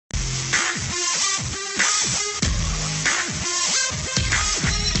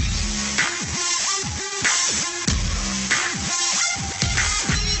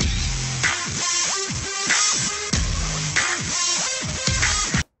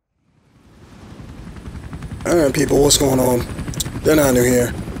Alright people, what's going on? Denonu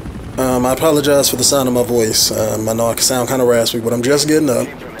here. I apologize for the sound of my voice. I know I can sound kind of raspy, but I'm just getting up.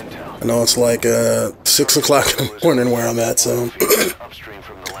 I know it's like 6 o'clock in the morning where I'm at, so...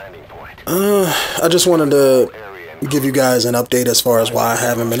 I just wanted to give you guys an update as far as why I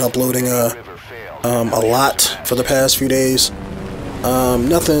haven't been uploading a lot for the past few days.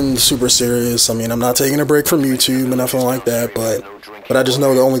 Nothing super serious. I mean, I'm not taking a break from YouTube or nothing like that, but I just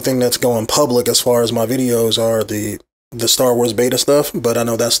know the only thing that's going public as far as my videos are the Star Wars beta stuff, but I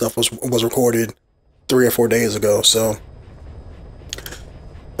know that stuff was recorded 3 or 4 days ago, so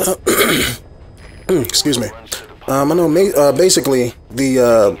excuse me. I know basically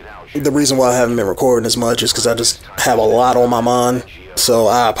the reason why I haven't been recording as much is because I just have a lot on my mind. So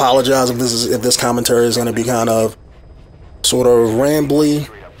I apologize if this commentary is going to be kind of sort of rambly.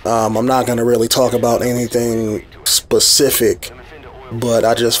 I'm not going to really talk about anything specific, but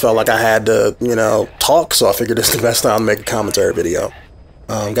I just felt like I had to, talk, so I figured it's the best time to make a commentary video.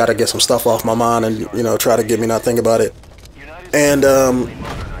 Got to get some stuff off my mind and, try to get me not think about it. And,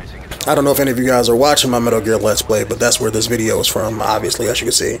 I don't know if any of you guys are watching my Metal Gear Let's Play, but that's where this video is from, obviously, as you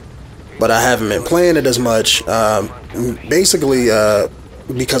can see. But I haven't been playing it as much, basically,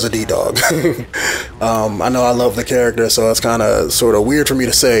 because of D-Dog. I know I love the character, so it's kind of sort of weird for me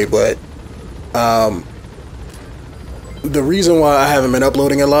to say, but, the reason why I haven't been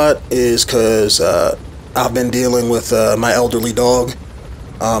uploading a lot is because I've been dealing with my elderly dog.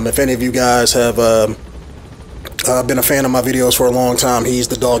 If any of you guys have been a fan of my videos for a long time, he's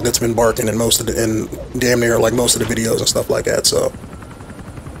the dog that's been barking in damn near like most of the videos and stuff like that. So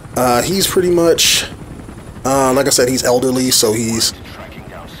he's pretty much, like I said, he's elderly, so he's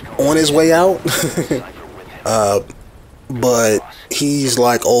on his way out. But he's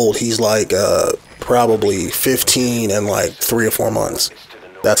like old. He's like probably 15 and like 3 or 4 months.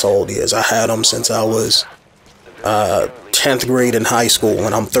 That's how old he is. I had him since I was 10th grade in high school,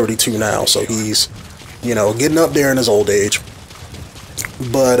 and I'm 32 now, so he's, getting up there in his old age.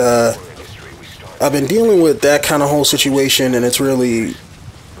 But I've been dealing with that kind of whole situation, and it's really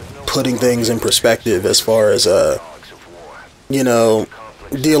putting things in perspective as far as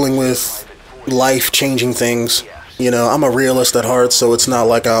dealing with life-changing things. I'm a realist at heart, so it's not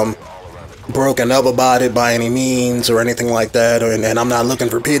like I'm broken up about it by any means or anything like that, and I'm not looking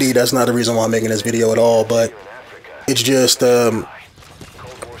for pity. That's not the reason why I'm making this video at all, but it's just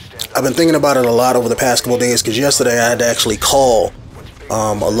I've been thinking about it a lot over the past couple days, because yesterday I had to actually call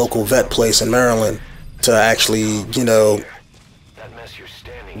a local vet place in Maryland to actually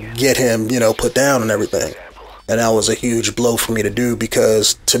get him put down and everything, and that was a huge blow for me to do,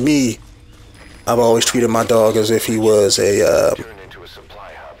 because to me, I've always treated my dog as if he was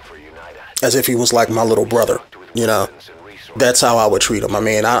like my little brother. That's how I would treat him. I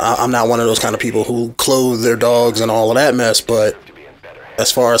mean, I'm not one of those kind of people who clothe their dogs and all of that mess, but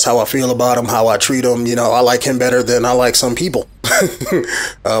as far as how I feel about him, how I treat him, I like him better than I like some people,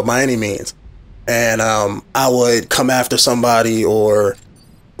 by any means. And I would come after somebody, or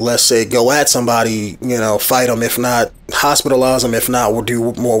let's say go at somebody, fight them, if not hospitalize them, if not will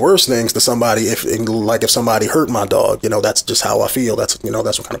do more worse things to somebody if somebody hurt my dog. That's just how I feel. That's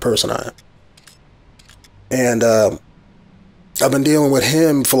that's what kind of person I am. And I've been dealing with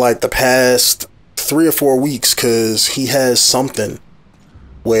him for like the past 3 or 4 weeks, because he has something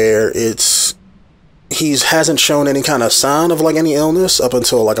where he hasn't shown any kind of sign of like any illness up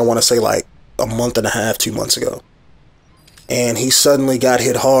until like I want to say like a month and a half, 2 months ago. And he suddenly got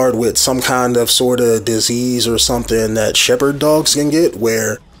hit hard with some kind of sort of disease or something that shepherd dogs can get,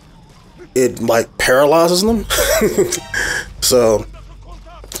 where it like paralyzes them. So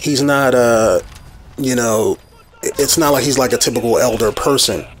he's not it's not like he's like a typical elder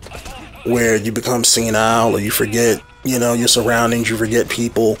person where you become senile or you forget your surroundings, you forget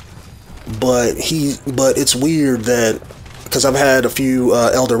people. But it's weird that, because I've had a few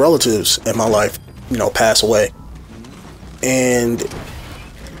elder relatives in my life pass away. And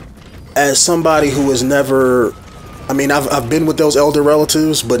as somebody who has never, I mean, I've been with those elder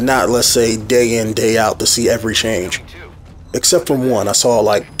relatives, but not, let's say, day in, day out to see every change. Except for one, I saw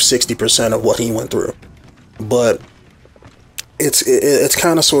like 60% of what he went through. But it's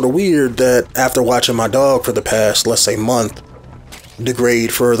kind of sort of weird that after watching my dog for the past, let's say, month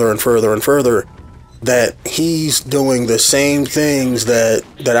degrade further and further and further, that he's doing the same things that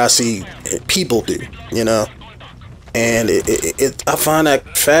I see people do, And I find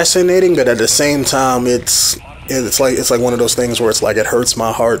that fascinating, but at the same time, it's like one of those things where it's like it hurts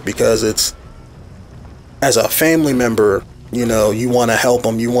my heart, because it's, as a family member, you want to help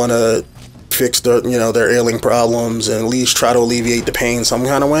them, you want to fix their ailing problems and at least try to alleviate the pain some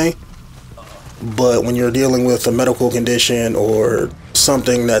kind of way. But when you're dealing with a medical condition or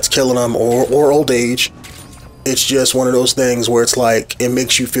something that's killing them, or old age, it's just one of those things where it's like, it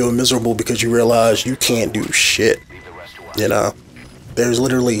makes you feel miserable because you realize you can't do shit. You know, there's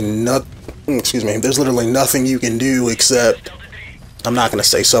literally there's literally nothing you can do except, I'm not going to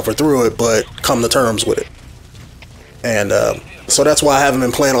say suffer through it, but come to terms with it. And so that's why I haven't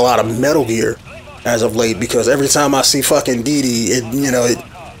been playing a lot of Metal Gear as of late, because every time I see fucking Dee Dee, it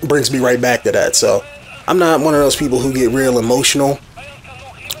brings me right back to that. So I'm not one of those people who get real emotional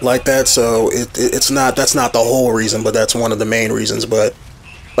like that. So that's not the whole reason, but that's one of the main reasons. But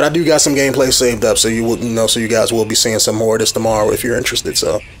I do got some gameplay saved up, so so you guys will be seeing some more of this tomorrow if you're interested.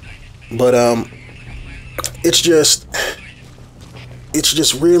 So, but it's just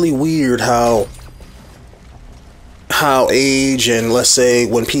really weird how age, and let's say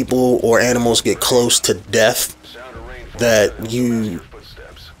when people or animals get close to death, that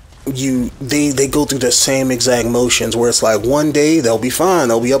they go through the same exact motions, where it's like one day they'll be fine,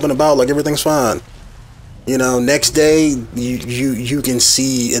 they'll be up and about like everything's fine, you know, next day you can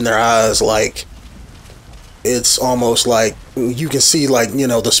see in their eyes, like, it's almost like you can see, like, you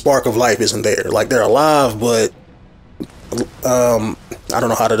know, the spark of life isn't there. Like, they're alive, but I don't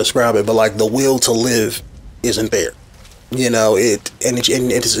know how to describe it, but like the will to live isn't there. You know,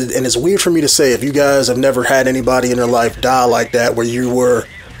 it's weird for me to say, if you guys have never had anybody in their life die like that, where you were,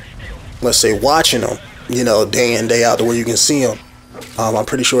 let's say, watching them, you know, day in, day out, to where you can see them. I'm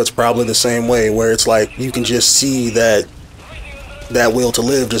pretty sure it's probably the same way, where it's like you can just see that will to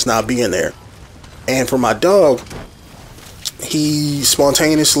live just not being there. And for my dog, he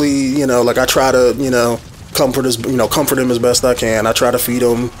spontaneously, you know, like, I try to, you know, comfort him as best I can. I try to feed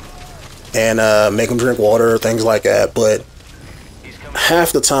him and make him drink water, things like that. But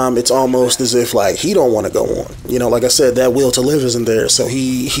half the time, it's almost as if, like, he don't want to go on. You know, like I said, that will to live isn't there, so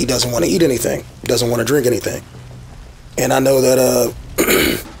he doesn't want to eat anything, doesn't want to drink anything. And I know that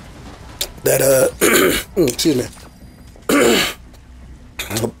excuse me.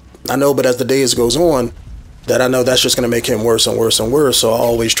 I know, but as the days goes on, that I know that's just going to make him worse and worse and worse. So I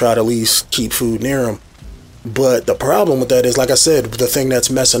always try to at least keep food near him. But the problem with that is, like I said, the thing that's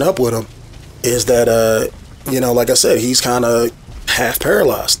messing up with him is that, you know, like I said, he's kind of half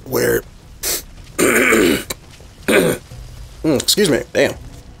paralyzed, where, excuse me, damn.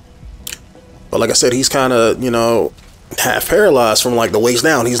 But like I said, he's kind of, you know, half paralyzed from like the waist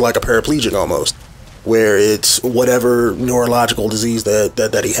down. He's like a paraplegic almost, where it's whatever neurological disease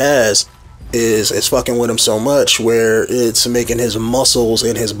that he has is fucking with him so much, where it's making his muscles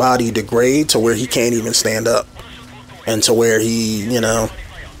in his body degrade to where he can't even stand up, and to where he, you know,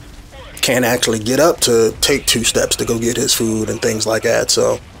 can't actually get up to take 2 steps to go get his food and things like that.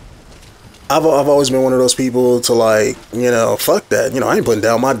 So I've always been one of those people to, like, you know, fuck that. You know, I ain't putting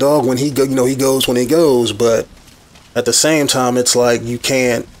down my dog when he goes when he goes, but at the same time, it's like, you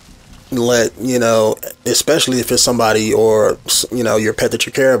can't let, you know, especially if it's somebody, or, you know, your pet that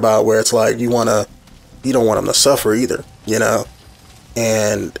you care about, where it's like, you don't want them to suffer either, you know.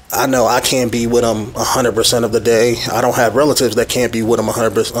 And I know I can't be with them 100% of the day. I don't have relatives that can't be with them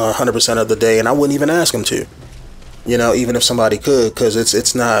 100% of the day, and I wouldn't even ask them to, you know, even if somebody could, because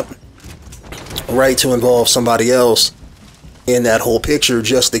it's not right to involve somebody else in that whole picture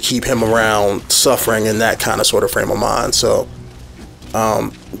just to keep him around suffering in that kind of sort of frame of mind. So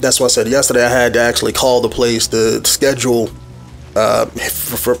that's why I said yesterday I had to actually call the place to schedule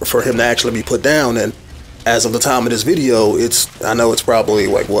for him to actually be put down. And as of the time of this video, I know it's probably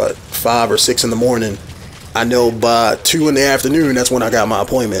like, what, 5 or 6 in the morning. I know by 2 in the afternoon, that's when I got my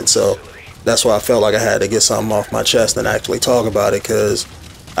appointment. So that's why I felt like I had to get something off my chest and actually talk about it, because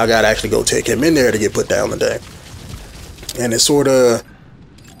I got to actually go take him in there to get put down today. And it's sort of,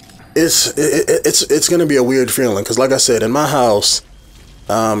 it's going to be a weird feeling, because like I said, in my house,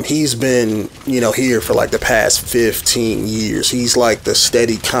 he's been, you know, here for like the past 15 years. He's like the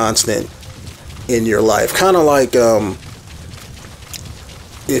steady constant in your life. Kind of like,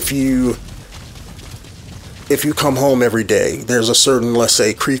 if you come home every day, there's a certain, let's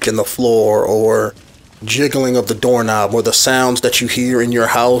say, creak in the floor, or jiggling of the doorknob, or the sounds that you hear in your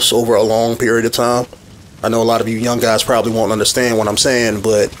house over a long period of time. I know a lot of you young guys probably won't understand what I'm saying,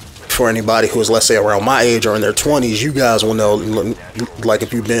 but for anybody who is, let's say, around my age or in their 20s, you guys will know, like,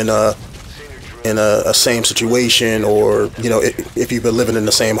 if you've been in a same situation, or, you know, if you've been living in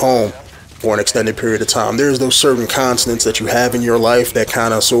the same home for an extended period of time, there's those certain constants that you have in your life that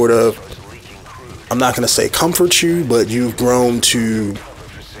kind of sort of, I'm not going to say comfort you, but you've grown to,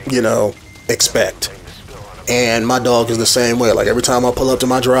 you know, expect. And my dog is the same way. Like, every time I pull up to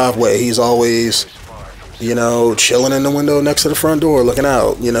my driveway, he's always, you know, chilling in the window next to the front door looking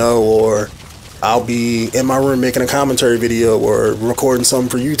out, you know, or I'll be in my room making a commentary video or recording something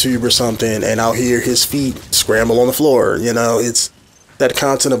for YouTube or something, and I'll hear his feet scramble on the floor. You know, it's that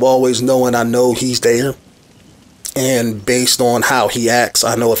concept of always knowing I know he's there. And based on how he acts,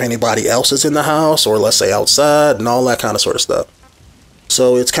 I know if anybody else is in the house or let's say outside and all that kind of sort of stuff.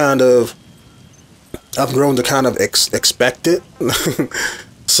 So it's kind of, I've grown to kind of expect it.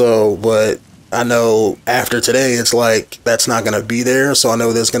 So, but I know after today, it's like, that's not going to be there. So I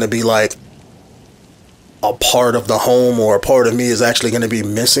know there's going to be like a part of the home or a part of me is actually going to be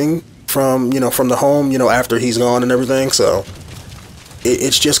missing from, you know, from the home, you know, after he's gone and everything. So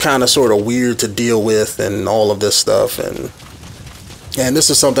it's just kind of sort of weird to deal with and all of this stuff. And this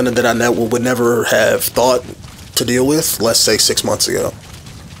is something that I would never have thought to deal with, let's say 6 months ago.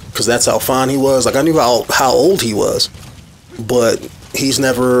 Because that's how fine he was. Like, I knew how old he was. But he's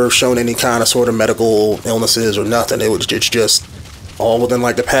never shown any kind of sort of medical illnesses or nothing. It's just all within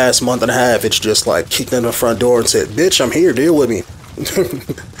like the past month and a half. It's just like kicked in the front door and said, "Bitch, I'm here, deal with me."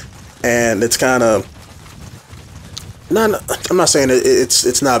 And it's kind of, I'm not saying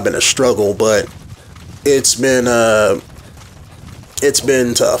it's not been a struggle, but it's been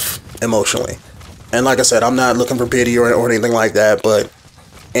tough emotionally. And like I said, I'm not looking for pity or anything like that,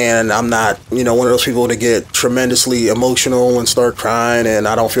 and I'm not, you know, one of those people to get tremendously emotional and start crying, and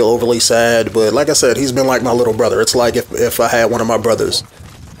I don't feel overly sad. But like I said, he's been like my little brother. It's like if I had one of my brothers,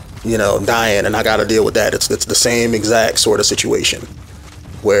 you know, dying and I got to deal with that. It's the same exact sort of situation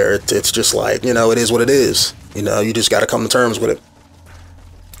where it's just like, you know, it is what it is. You know, you just got to come to terms with it.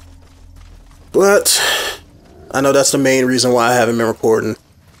 But I know that's the main reason why I haven't been recording.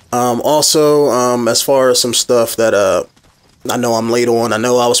 Also, as far as some stuff that I know I'm late on. I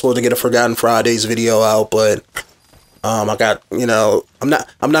know I was supposed to get a Forgotten Fridays video out, but I got, you know, I'm not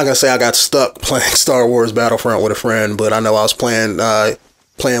gonna say I got stuck playing Star Wars Battlefront with a friend, but I know I was playing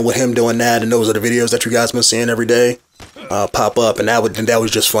with him doing that, and those are the videos that you guys been seeing every day pop up, and that was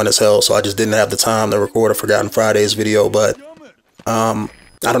just fun as hell. So I just didn't have the time to record a Forgotten Fridays video, but I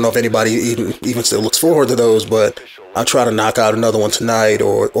don't know if anybody even still looks forward to those, but I'll try to knock out another one tonight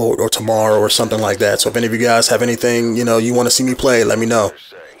or tomorrow or something like that. So if any of you guys have anything, you know, you want to see me play, let me know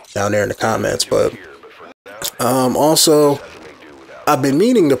down there in the comments. But also, I've been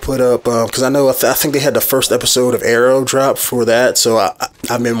meaning to put up, because I know I think they had the first episode of Arrow drop for that. So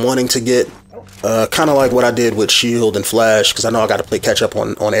I've been wanting to get kind of like what I did with Shield and Flash, because I know I got to play catch up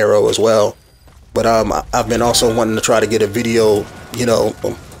on Arrow as well. But I've been also wanting to try to get a video, you know,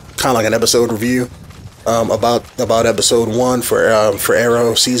 kind of like an episode review about episode 1 for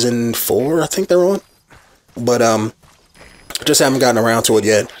Arrow season 4, I think they're on. But just haven't gotten around to it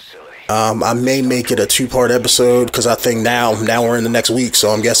yet. I may make it a 2-part episode, because I think now we're in the next week, so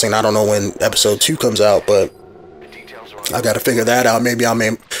I'm guessing, I don't know when episode 2 comes out, but I got to figure that out. Maybe I'll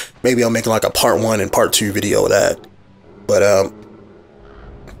make like a part 1 and part 2 video of that. But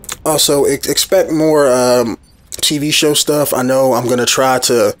also expect more TV show stuff. I know I'm gonna try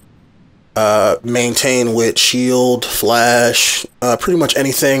to maintain with Shield, Flash, pretty much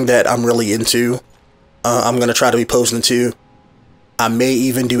anything that I'm really into. I'm gonna try to be posting to. I may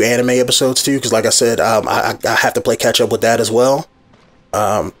even do anime episodes too, because like I said, I have to play catch up with that as well.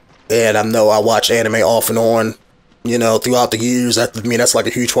 And I know I watch anime off and on, you know, throughout the years. I mean, that's like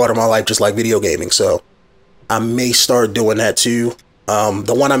a huge part of my life, just like video gaming. So I may start doing that too.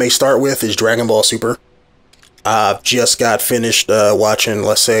 The one I may start with is Dragon Ball Super. I've just got finished watching,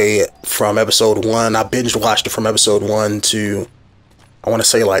 let's say, from episode 1. I binge watched it from episode 1 to, I want to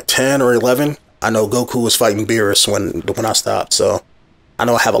say, like 10 or 11. I know Goku was fighting Beerus when I stopped, so I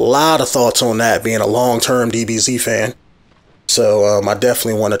know I have a lot of thoughts on that, being a long-term DBZ fan. So I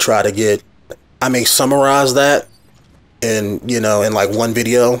definitely want to try to get, I may summarize that in, you know, in like one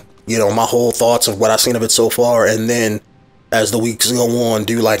video, you know, my whole thoughts of what I've seen of it so far, and then as the weeks go on,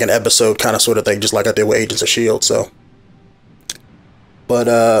 do like an episode kind of sort of thing, just like I did with Agents of S.H.I.E.L.D. So,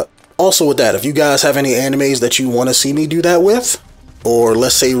 but also with that, if you guys have any animes that you want to see me do that with, or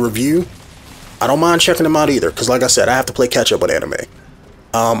let's say review, I don't mind checking them out either, because like I said, I have to play catch up with anime.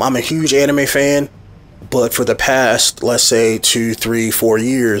 I'm a huge anime fan, but for the past, let's say 2, 3, 4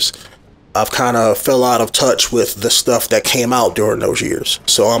 years, I've kind of fell out of touch with the stuff that came out during those years.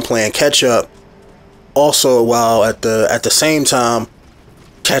 So I'm playing catch up. Also, while at the same time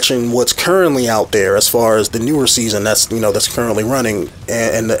catching what's currently out there as far as the newer season that's, you know, that's currently running,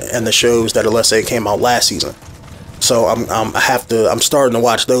 and the shows that, let's say, came out last season. So I'm starting to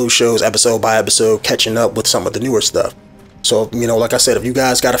watch those shows episode by episode, catching up with some of the newer stuff. So, you know, like I said, if you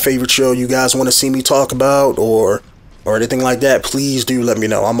guys got a favorite show you guys want to see me talk about or anything like that, please do let me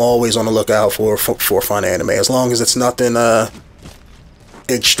know. I'm always on the lookout for fun anime, as long as it's nothing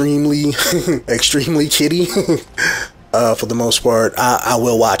extremely, extremely kiddie, for the most part, I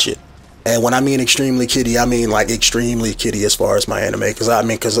will watch it. And when I mean extremely kiddie, I mean like extremely kiddie as far as my anime. Because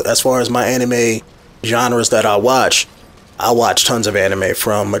as far as my anime genres that I watch tons of anime,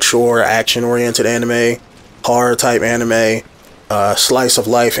 from mature action-oriented anime, horror type anime, slice of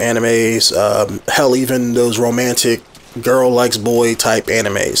life animes, hell, even those romantic girl likes boy type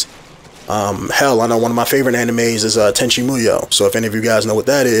animes. Hell, I know one of my favorite animes is Tenchi Muyo. So if any of you guys know what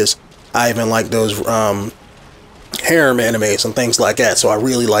that is, I even like those harem animes and things like that. So I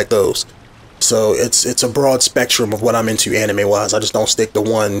really like those. So it's a broad spectrum of what I'm into anime wise. I just don't stick to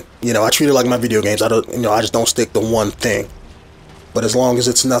one. You know, I treat it like my video games. I just don't stick to one thing. But as long as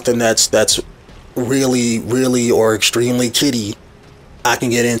it's nothing that's really, really or extremely kiddie, I can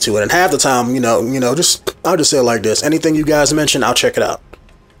get into it. And half the time, I'll just say it like this: anything you guys mention, I'll check it out.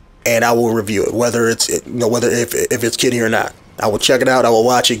 And I will review it, whether if it's kiddie or not. I will check it out. I will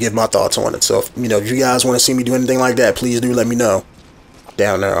watch it, give my thoughts on it. So if you guys want to see me do anything like that, please do let me know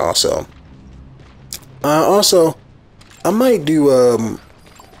down there. Also, I might do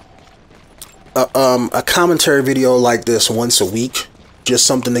a commentary video like this once a week, just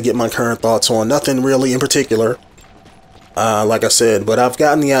something to get my current thoughts on. Nothing really in particular, like I said, but I've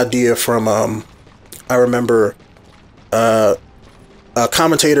gotten the idea from I remember a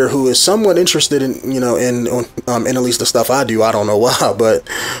commentator who is somewhat interested in in at least the stuff I do. I don't know why, but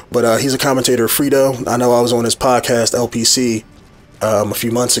he's a commentator, Frito. I know I was on his podcast LPC a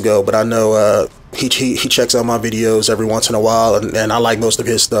few months ago, but I know he checks out my videos every once in a while, and I like most of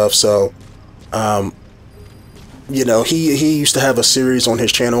his stuff. So he used to have a series on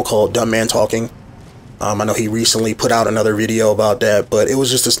his channel called Dumb Man Talking. I know he recently put out another video about that, but it was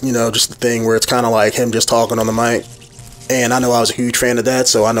just this, just the thing where it's kind of like him just talking on the mic. And I know I was a huge fan of that,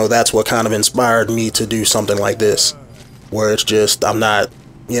 so I know that's what kind of inspired me to do something like this, where it's just, I'm not,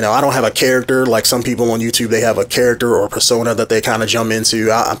 I don't have a character like some people on YouTube. They have a character or a persona that they kind of jump into.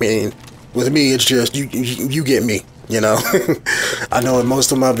 I mean, with me, it's just, you get me, I know in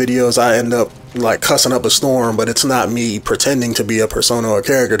most of my videos, I end up like cussing up a storm, but it's not me pretending to be a persona or a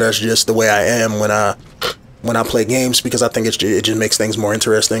character. That's just the way I am when I play games, because I think it just makes things more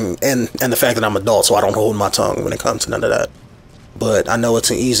interesting, and the fact that I'm adult, so I don't hold my tongue when it comes to none of that. But I know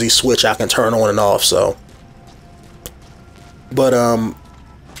it's an easy switch I can turn on and off. So, but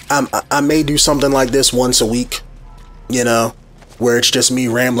I may do something like this once a week, where it's just me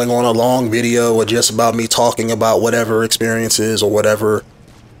rambling on a long video, or just about me talking about whatever experiences or whatever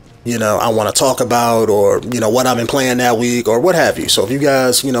I want to talk about, or what I've been playing that week or what have you. So if you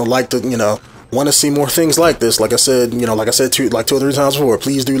guys like to want to see more things like this, like I said, two or three times before,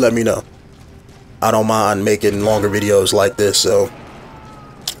 please do let me know. I don't mind making longer videos like this. So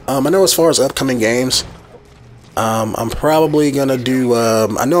I know as far as upcoming games, I'm probably gonna do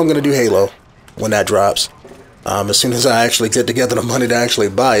I know I'm gonna do Halo when that drops, as soon as I actually get together the money to actually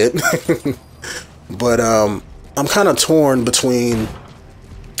buy it. But I'm kind of torn between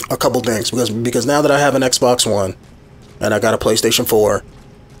a couple things, because now that I have an Xbox One and I got a PlayStation 4,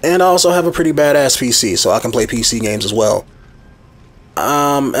 and I also have a pretty badass PC, so I can play PC games as well.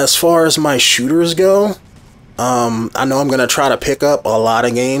 As far as my shooters go, I know I'm going to try to pick up a lot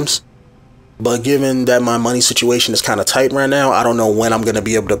of games, but given that my money situation is kind of tight right now, I don't know when I'm going to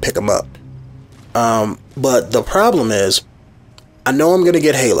be able to pick them up. But the problem is, I know I'm going to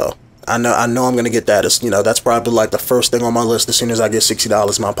get Halo. I know I'm going to get that. It's, that's probably like the first thing on my list. As soon as I get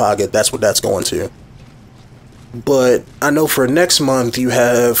 $60 in my pocket, that's what that's going to. But I know for next month you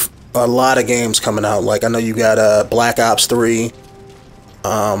have a lot of games coming out. Like I know you got Black Ops 3.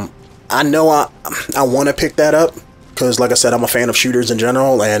 I know I want to pick that up, because like I said, I'm a fan of shooters in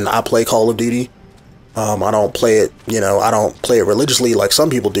general, and I play Call of Duty. I don't play it, I don't play it religiously like some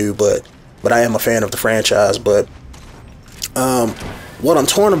people do, but I am a fan of the franchise. But what I'm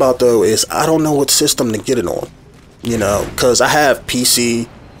torn about though is I don't know what system to get it on, because I have PC,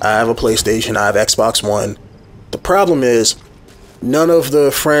 I have a PlayStation, I have Xbox One. The problem is, none of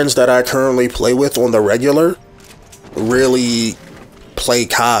the friends that I currently play with on the regular really play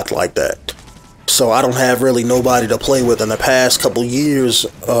COD like that. So I don't have really nobody to play with. In the past couple years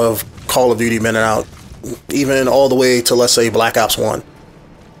of Call of Duty been out, even all the way to, let's say, Black Ops 1.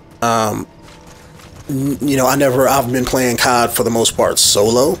 I've been playing COD for the most part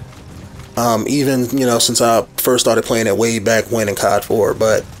solo. Even, since I first started playing it way back when in COD 4,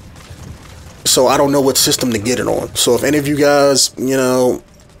 but so I don't know what system to get it on. So if any of you guys, want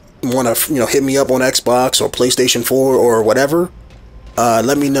to, hit me up on Xbox or PlayStation 4 or whatever,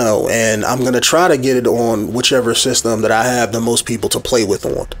 let me know. And I'm going to try to get it on whichever system that I have the most people to play with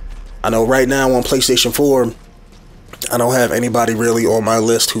on. I know right now on PlayStation 4, I don't have anybody really on my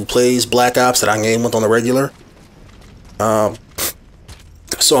list who plays Black Ops that I game with on the regular.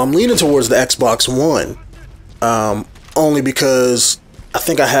 So I'm leaning towards the Xbox One, only because I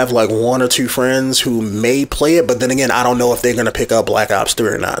think I have like 1 or 2 friends who may play it, but then again, I don't know if they're going to pick up Black Ops 3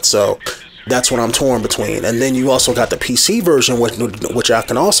 or not. So that's what I'm torn between. And then you also got the PC version, which I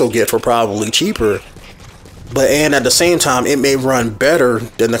can also get for probably cheaper. And at the same time, it may run better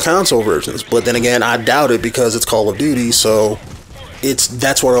than the console versions. But then again, I doubt it because it's Call of Duty. So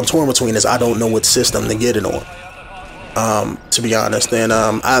that's what I'm torn between, is I don't know what system to get it on. To be honest. And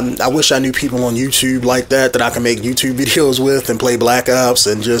I wish I knew people on YouTube like that I can make YouTube videos with and play Black Ops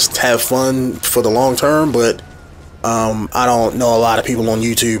and just have fun for the long term. But I don't know a lot of people on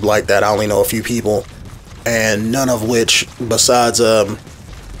YouTube like that. I only know a few people, and none of which, besides the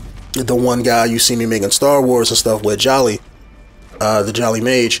one guy you see me making Star Wars and stuff with, the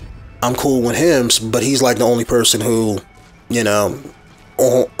𝐥𝐢𝐤𝐞, I'm cool with him, but he's like the only person who, you know,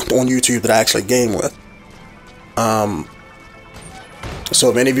 on YouTube that I actually game with. So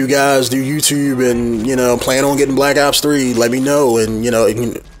if any of you guys do YouTube and, you know, plan on getting Black Ops 3, let me know, and, you know,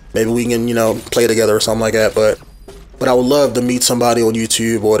 maybe we can, you know, play together or something like that. But I would love to meet somebody on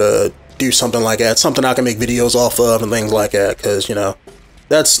YouTube or to do something like that, something I can make videos off of and things like that, because, you know,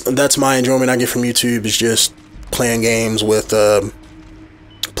 that's my enjoyment I get from YouTube, is just playing games with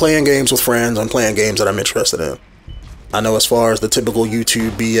friends and playing games that I'm interested in. I know as far as the typical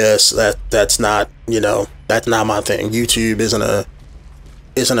YouTube BS, that's not, you know, that's not my thing. YouTube isn't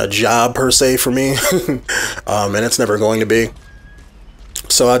a job per se for me, and it's never going to be.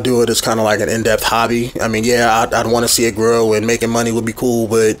 So I do it as kind of like an in-depth hobby. I mean, yeah, I'd want to see it grow, and making money would be cool,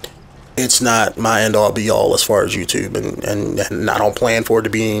 but it's not my end-all be-all as far as YouTube, and I don't plan for it to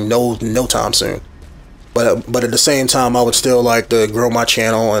be no time soon. But at the same time, I would still like to grow my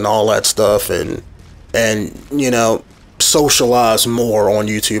channel and all that stuff, and you know, socialize more on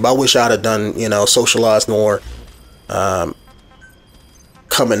YouTube. I wish I'd have done, you know, socialized more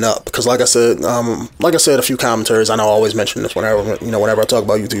coming up, because like I said a few commentaries, I know I always mention this whenever I talk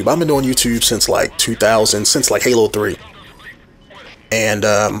about YouTube. I've been doing YouTube since like 2000, since like Halo 3, and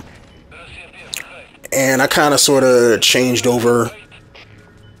I kind of sort of changed over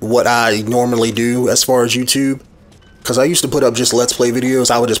what I normally do as far as YouTube, because I used to put up just Let's Play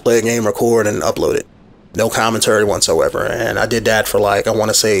videos. I would just play a game, record, and upload it. No commentary whatsoever. And I did that for like, I want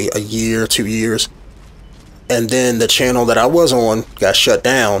to say a year, 2 years. And then the channel that I was on got shut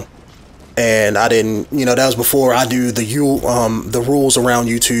down. And I didn't, you know, that was before I do the rules around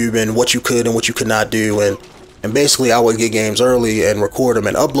YouTube and what you could and what you could not do. And basically I would get games early and record them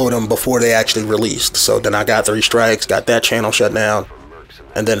and upload them before they actually released. So then I got 3 strikes, got that channel shut down.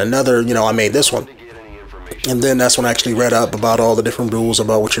 And then another, you know, I made this one. And then that's when I actually read up about all the different rules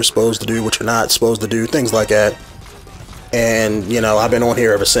about what you're supposed to do, what you're not supposed to do, things like that. And, you know, I've been on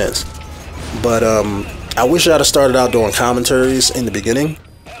here ever since. But I wish I'd have started out doing commentaries in the beginning,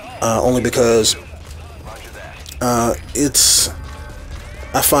 only because I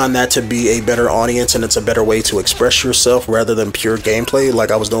find that to be a better audience, and it's a better way to express yourself rather than pure gameplay like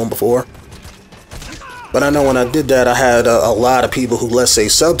I was doing before. But I know when I did that, I had a lot of people who, let's say,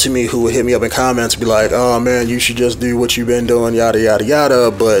 sub to me, who would hit me up in comments and be like, oh man, you should just do what you've been doing, yada yada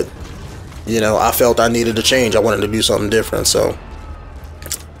yada. But, you know, I felt I needed to change. I wanted to do something different. So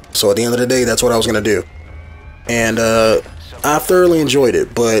at the end of the day, that's what I was going to do. And I thoroughly enjoyed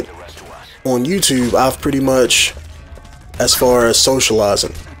it. But on YouTube, I've pretty much, as far as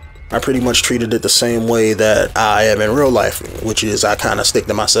socializing, I pretty much treated it the same way that I am in real life, which is I kind of stick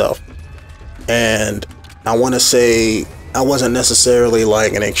to myself. And I want to say I wasn't necessarily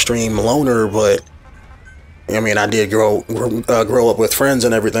like an extreme loner, but I mean, I did grow up with friends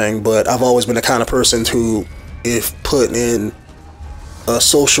and everything, but I've always been the kind of person who, if put in a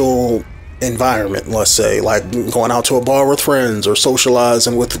social environment, let's say, like going out to a bar with friends or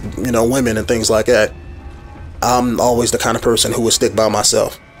socializing with, you know, women and things like that, I'm always the kind of person who would stick by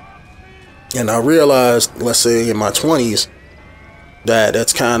myself. And I realized, let's say in my 20s, that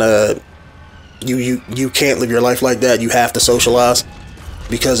that's kind of, you can't live your life like that. You have to socialize,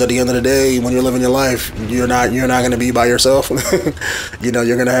 because at the end of the day, when you're living your life, you're not going to be by yourself. You know,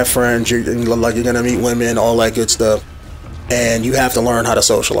 you're going to have friends, you're going to meet women, all that good stuff, and you have to learn how to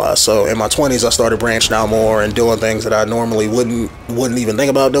socialize. So in my 20s, I started branching out more and doing things that I normally wouldn't even think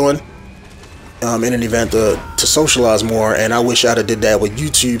about doing, in an event to socialize more. And I wish I'd have did that with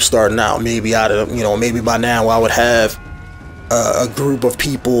YouTube starting out. Maybe I'd have, you know, maybe by now I would have a group of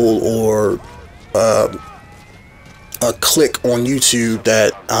people, or a clique on YouTube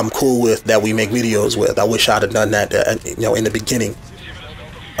that I'm cool with, that we make videos with. I wish I'd have done that, you know, in the beginning.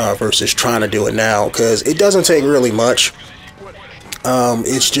 versus trying to do it now, because it doesn't take really much.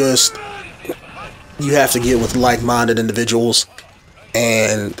 It's just you have to get with like-minded individuals,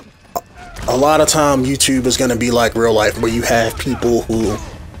 and a lot of time YouTube is going to be like real life, where you have people who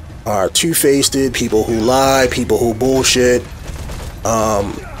are two-faced, people who lie, people who bullshit.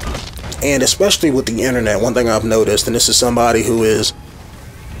 And especially with the internet, one thing I've noticed, and this is somebody who is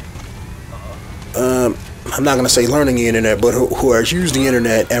I'm not going to say learning the internet, but who has used the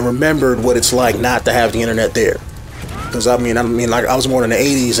internet and remembered what it's like not to have the internet there. Because I mean, like, I was born in the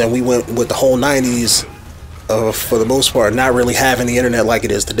 80s, and we went with the whole 90s, for the most part, not really having the internet like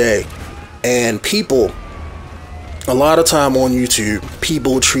it is today. And people, a lot of time on YouTube,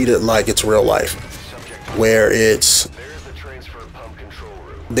 people treat it like it's real life, where it's,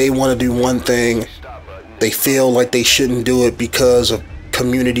 they want to do one thing, they feel like they shouldn't do it because of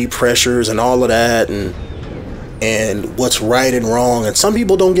community pressures and all of that, and what's right and wrong. And some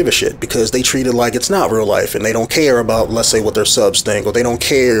people don't give a shit because they treat it like it's not real life, and they don't care about, let's say, what their subs think, or they don't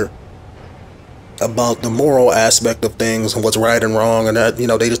care about the moral aspect of things and what's right and wrong, and that, you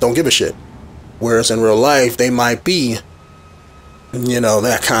know, they just don't give a shit. Whereas in real life, they might be, you know,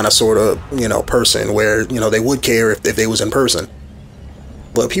 that kind of sort of, you know, person where, you know, they would care if they was in person.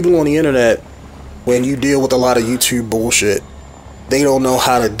 But people on the internet, when you deal with a lot of YouTube bullshit, they don't know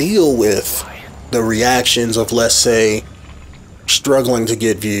how to deal with the reactions of, let's say, struggling to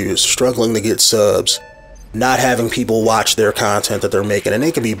get views, struggling to get subs, not having people watch their content that they're making, and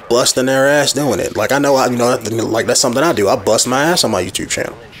they can be busting their ass doing it. Like, I know, you know, like, that's something I do. I bust my ass on my YouTube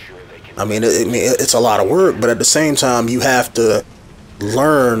channel. I mean, it's a lot of work, but at the same time, you have to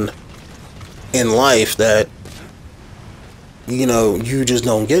learn in life that, you know, you just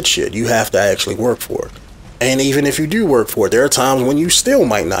don't get shit. You have to actually work for it. And even if you do work for it, there are times when you still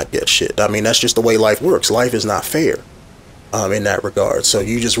might not get shit. I mean, that's just the way life works. Life is not fair in that regard. So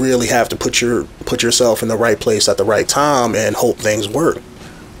you just really have to put yourself in the right place at the right time and hope things work,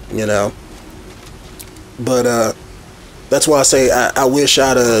 you know. But that's why I say I wish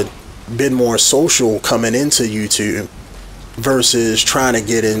I'd have been more social coming into YouTube versus trying to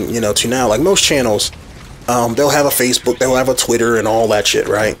get in, you know, to now. Like most channels, they'll have a Facebook, they'll have a Twitter and all that shit,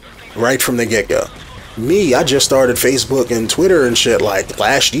 right from the get-go. Me, I just started Facebook and Twitter and shit like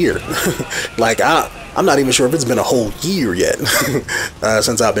last year. Like, I'm not even sure if it's been a whole year yet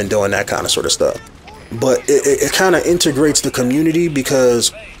since I've been doing that kind of sort of stuff. But it kind of integrates the community,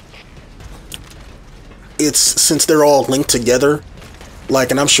 because it's, since they're all linked together,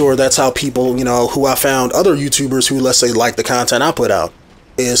 like, and I'm sure that's how people, you know, who I found other YouTubers who, let's say, like the content I put out,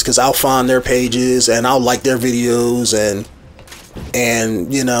 is because I'll find their pages and I'll like their videos,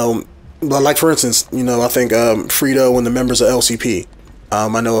 and you know, but like, for instance, you know, I think Frito and the members of LCP,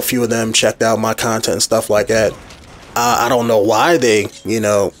 I know a few of them checked out my content and stuff like that. I don't know why they, you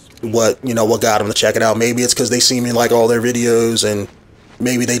know, what got them to check it out. Maybe it's because they see me like all their videos, and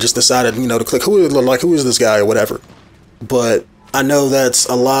maybe they just decided, you know, to click, who is this guy or whatever. But I know that's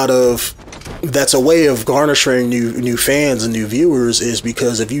a way of garnishing new fans and new viewers, is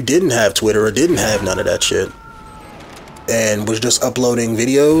because if you didn't have Twitter or didn't have none of that shit and was just uploading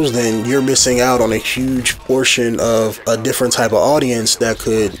videos, then you're missing out on a huge portion of a different type of audience that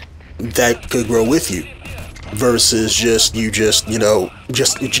could grow with you, versus just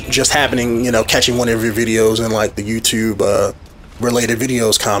happening, you know, catching one of your videos in like the YouTube related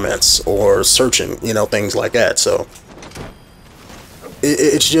videos comments, or searching, you know, things like that. So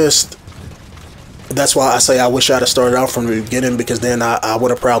it's just, that's why I say I wish I'd have started out from the beginning, because then I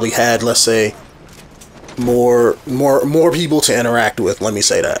would have probably had, let's say, more people to interact with, let me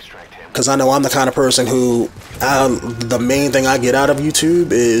say that. Because I know I'm the kind of person who, the main thing I get out of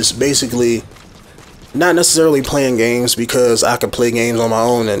YouTube is basically not necessarily playing games, because I could play games on my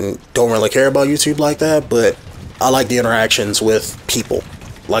own and don't really care about YouTube like that, but I like the interactions with people.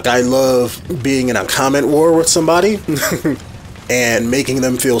 Like, I love being in a comment war with somebody and making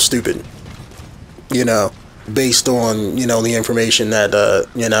them feel stupid, you know, based on, you know, the information that,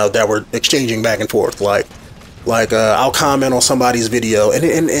 you know, that we're exchanging back and forth. Like I'll comment on somebody's video, and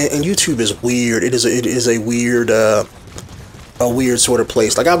YouTube is weird. It is a weird sort of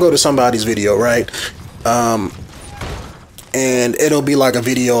place. Like, I'll go to somebody's video, right? And it'll be like a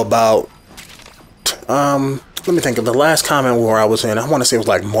video about, let me think of the last comment war I was in. I want to say it was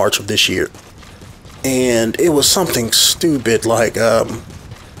like March of this year. And it was something stupid, like, it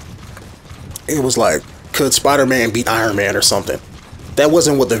was like, could Spider-Man beat Iron Man or something? That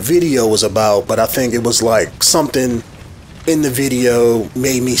wasn't what the video was about, but I think it was like something in the video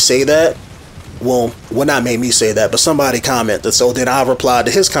made me say that. Well, not made me say that, but somebody commented. So then I replied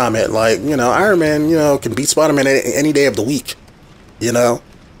to his comment, like, you know, Iron Man, you know, can beat Spider-Man any day of the week, you know?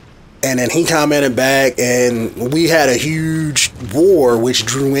 And then he commented back, and we had a huge war, which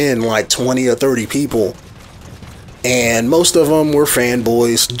drew in like 20 or 30 people. And most of them were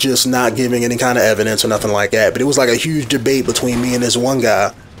fanboys, just not giving any kind of evidence or nothing like that. But it was like a huge debate between me and this one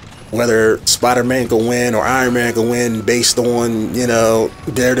guy, whether Spider-Man could win or Iron Man could win based on, you know,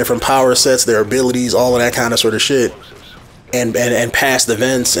 their different power sets, their abilities, all of that kind of sort of shit. And past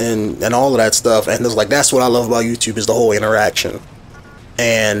events and all of that stuff. And it's like, that's what I love about YouTube, is the whole interaction.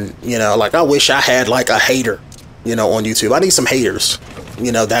 And, you know, like, I wish I had like a hater, you know, on YouTube. I need some haters,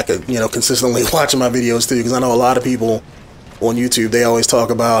 you know, that could, you know, consistently watch my videos too. Because I know a lot of people on YouTube, they always talk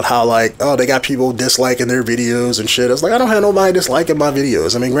about how, like, oh, they got people disliking their videos and shit. It's like, I don't have nobody disliking my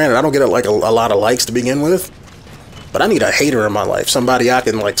videos. I mean, granted, I don't get like a lot of likes to begin with, but I need a hater in my life. Somebody I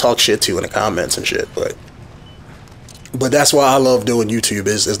can like talk shit to in the comments and shit. But that's why I love doing YouTube,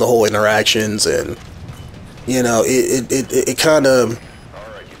 is the whole interactions. And, you know, it kind of,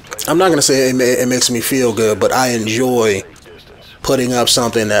 I'm not going to say it makes me feel good, but I enjoy putting up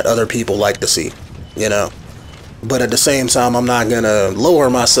something that other people like to see, you know. But at the same time, I'm not going to lower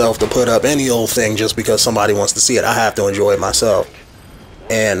myself to put up any old thing just because somebody wants to see it. I have to enjoy it myself.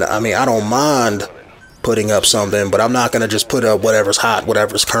 And, I mean, I don't mind putting up something, but I'm not going to just put up whatever's hot,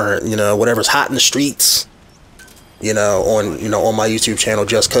 whatever's current, you know, whatever's hot in the streets, you know, on my YouTube channel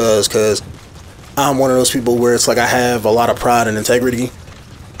just because I'm one of those people where it's like I have a lot of pride and integrity,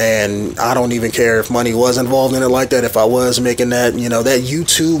 and I don't even care if money was involved in it like that. If I was making that, you know, that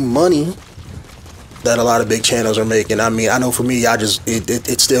YouTube money that a lot of big channels are making, I mean, I know for me,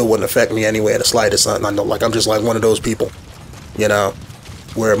 it still wouldn't affect me anyway in the slightest. I know, like, I'm just like one of those people, you know,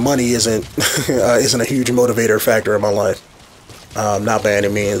 where money isn't isn't a huge motivator factor in my life. Not by any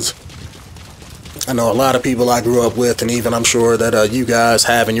means. I know a lot of people I grew up with, and even I'm sure that you guys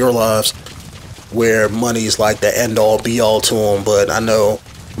have in your lives, where money's like the end-all be-all to them. But I know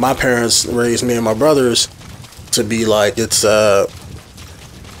my parents raised me and my brothers to be like, it's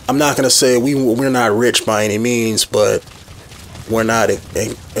I'm not gonna say we're not rich by any means, but we're not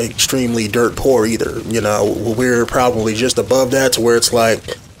extremely dirt poor either. You know, we're probably just above that, to where it's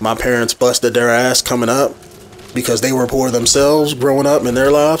like my parents busted their ass coming up because they were poor themselves growing up in their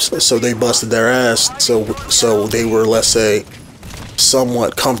lives, so they busted their ass, so they were, let's say,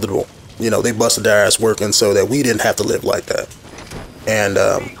 somewhat comfortable. You know, they busted their ass working so that we didn't have to live like that. And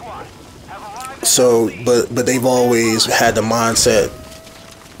so but they've always had the mindset,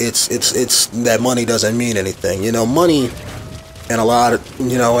 it's that money doesn't mean anything. You know, money, and a lot of,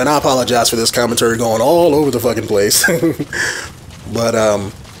 you know, and I apologize for this commentary going all over the fucking place. But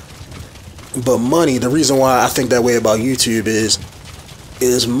money, the reason why I think that way about YouTube is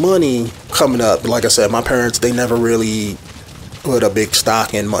money coming up. Like I said, my parents, they never really put a big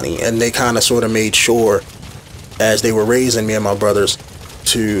stock in money, and they kind of sort of made sure, as they were raising me and my brothers,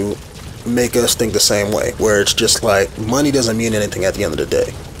 to make us think the same way, where it's just like, money doesn't mean anything at the end of the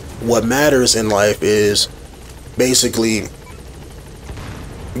day. What matters in life is basically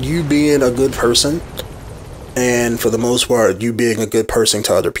you being a good person, and for the most part, you being a good person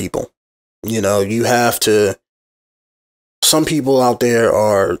to other people. You know, you have to, some people out there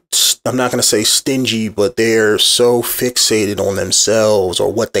are, I'm not going to say stingy, but they're so fixated on themselves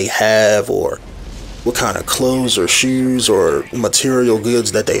or what they have or what kind of clothes or shoes or material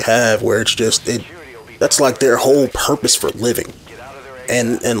goods that they have, where it's just, that's like their whole purpose for living.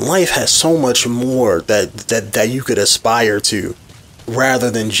 And life has so much more that you could aspire to,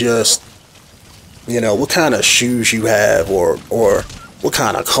 rather than just, you know, what kind of shoes you have or what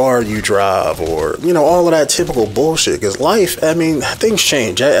kind of car you drive, or, you know, all of that typical bullshit. Because life, I mean, things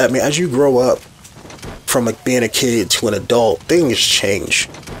change. I mean, as you grow up from being a kid to an adult, things change.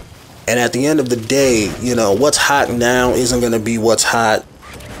 And at the end of the day, you know, what's hot now isn't going to be what's hot,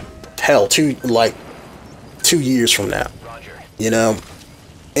 hell, 2 years from now, you know?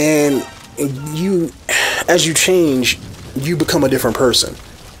 And you, as you change, you become a different person.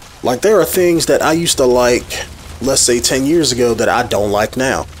 Like, there are things that I used to like, let's say 10 years ago, that I don't like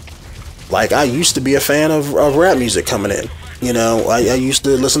now. Like, I used to be a fan of rap music coming in. You know, I used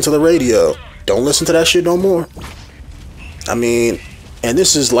to listen to the radio. Don't listen to that shit no more. I mean, and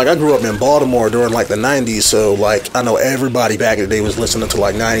this is like, I grew up in Baltimore during like the 90s, so like, I know everybody back in the day was listening to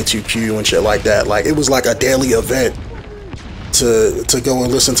like 92Q and shit like that. Like, it was like a daily event to go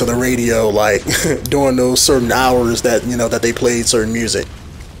and listen to the radio, like during those certain hours that, you know, that they played certain music.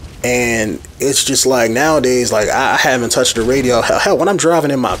 And it's just like, nowadays, like, I haven't touched the radio. Hell, when I'm driving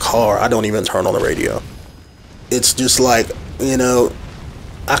in my car, I don't even turn on the radio. It's just like, you know,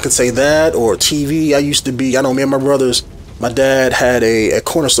 I could say that, or TV. I know me and my brothers, my dad had a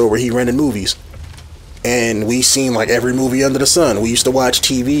corner store where he rented movies. And we seen like every movie under the sun. We used to watch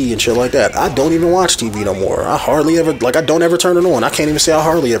TV and shit like that. I don't even watch TV no more. I hardly ever, like, I don't ever turn it on. I can't even say I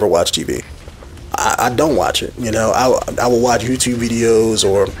hardly ever watch TV. I don't watch it. You know, I will watch YouTube videos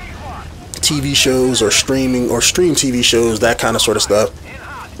or TV shows or stream TV shows, that kind of sort of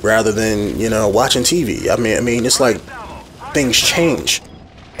stuff, rather than, you know, watching TV. I mean, it's like things change.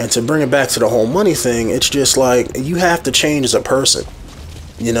 And to bring it back to the whole money thing, it's just like you have to change as a person.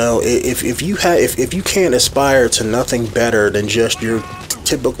 You know, if you can't aspire to nothing better than just your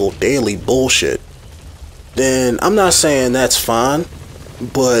typical daily bullshit, then I'm not saying that's fine,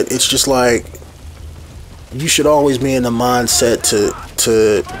 but it's just like you should always be in the mindset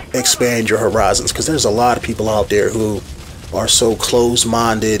to expand your horizons, because there's a lot of people out there who are so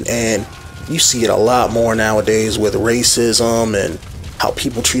closed-minded, and you see it a lot more nowadays with racism and how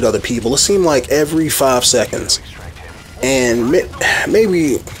people treat other people. It seems like every 5 seconds. And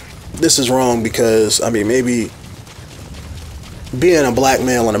maybe this is wrong, because, I mean, maybe being a black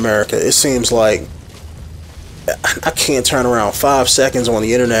male in America, it seems like I can't turn around 5 seconds on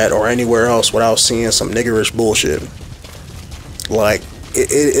the internet or anywhere else without seeing some niggerish bullshit. Like,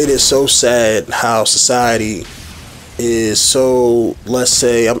 it is so sad how society is so, let's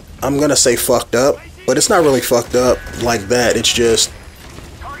say, I'm gonna say fucked up, but it's not really fucked up like that. It's just,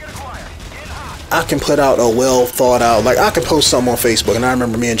 I can put out a well thought out, like I can post something on Facebook, and I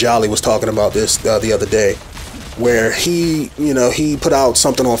remember me and Jolly was talking about this the other day, where he put out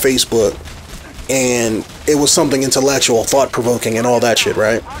something on Facebook, and it was something intellectual, thought-provoking, and all that shit,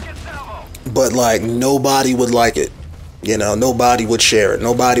 right? But like nobody would like it, you know, nobody would share it,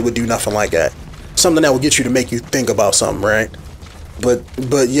 nobody would do nothing like that. Something that would get you to make you think about something, right?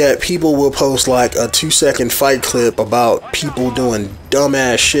 But yet people will post like a 2-second fight clip about people doing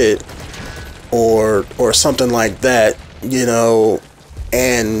dumbass shit, or something like that, you know,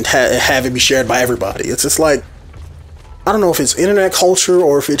 and have it be shared by everybody. It's just like, I don't know if it's internet culture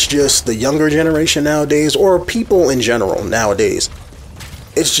or if it's just the younger generation nowadays, or people in general nowadays.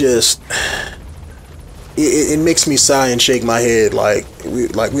 It's just, it makes me sigh and shake my head. Like we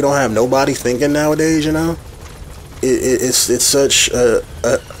don't have nobody thinking nowadays, you know. It's such a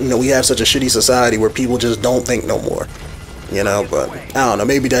you know, we have such a shitty society where people just don't think no more. You know, but I don't know,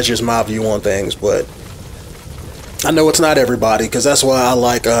 maybe that's just my view on things, but I know it's not everybody, because that's why I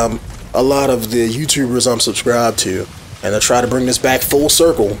like a lot of the YouTubers I'm subscribed to, and to try to bring this back full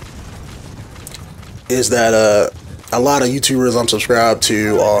circle, is that a lot of YouTubers I'm subscribed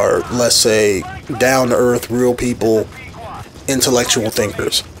to are, let's say, down-to-earth, real people, intellectual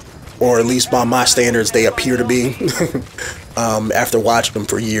thinkers, or at least by my standards they appear to be, after watching them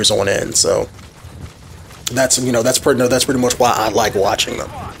for years on end. So that's pretty much why I like watching them.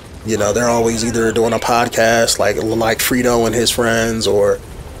 You know, they're always either doing a podcast like Frito and his friends, or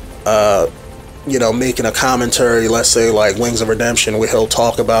you know, making a commentary, let's say like Wings of Redemption, where he'll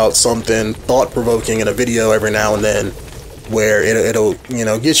talk about something thought-provoking in a video every now and then, where it'll you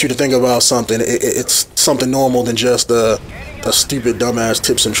know, get you to think about something. It's something normal than just a stupid dumbass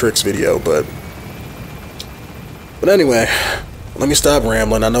tips and tricks video. But anyway, let me stop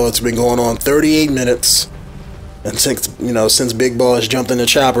rambling. I know it's been going on 38 minutes. And since Big Boss jumped in the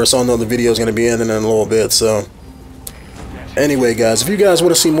chopper, so I know the video is going to be ending in a little bit. So anyway, guys, if you guys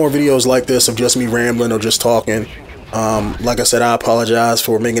want to see more videos like this of just me rambling or just talking, like I said, I apologize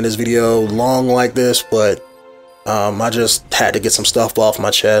for making this video long like this, but I just had to get some stuff off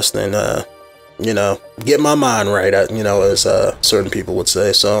my chest and you know, get my mind right, you know, as certain people would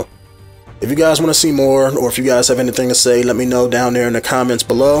say. So if you guys want to see more, or if you guys have anything to say, let me know down there in the comments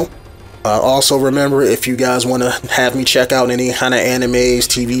below. Also remember, if you guys want to have me check out any kind of animes,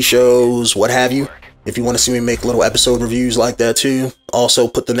 TV shows, what have you, if you want to see me make little episode reviews like that too, also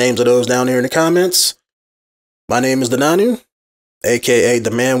put the names of those down there in the comments. My name is Denonu, aka the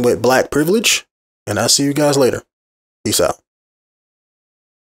man with black privilege, and I'll see you guys later. Peace out.